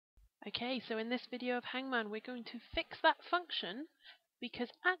Okay, so in this video of Hangman, we're going to fix that function because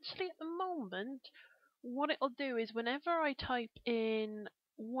actually at the moment, what it'll do is whenever I type in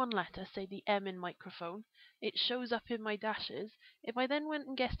one letter, say the M in microphone, it shows up in my dashes. If I then went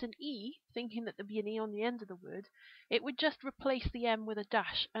and guessed an E, thinking that there'd be an E on the end of the word, it would just replace the M with a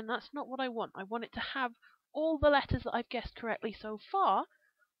dash, and that's not what I want. I want it to have all the letters that I've guessed correctly so far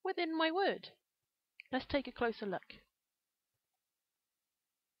within my word. Let's take a closer look.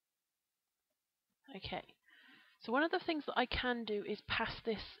 Okay, so one of the things that I can do is pass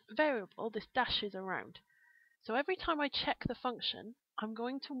this variable, this dashes, around. So every time I check the function, I'm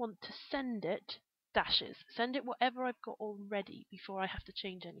going to want to send it dashes. Send it whatever I've got already before I have to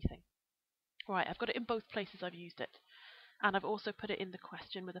change anything. Right, I've got it in both places I've used it. And I've also put it in the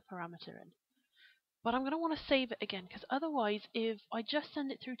question with a parameter in. But I'm going to want to save it again, because otherwise if I just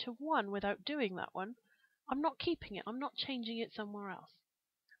send it through to 1 without doing that one, I'm not keeping it. I'm not changing it somewhere else.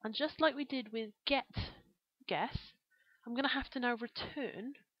 And just like we did with guess, I'm going to have to now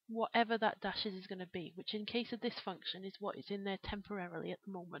return whatever that dashes is going to be, which in case of this function is what is in there temporarily at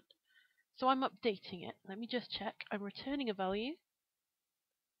the moment. So I'm updating it. Let me just check. I'm returning a value.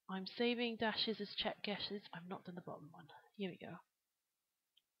 I'm saving dashes as check guesses. I've not done the bottom one. Here we go.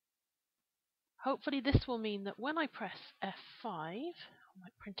 Hopefully this will mean that when I press F5, I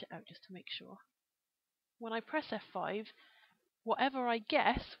might print it out just to make sure. When I press F5, whatever I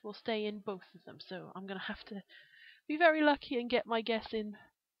guess will stay in both of them. So I'm going to have to be very lucky and get my guess in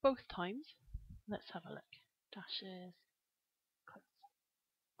both times. Let's have a look. Dashes,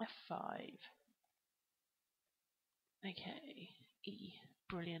 F5. Okay, E.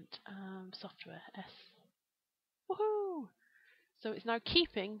 Brilliant. Software, S. Woohoo! So it's now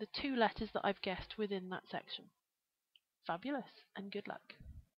keeping the two letters that I've guessed within that section. Fabulous, and good luck.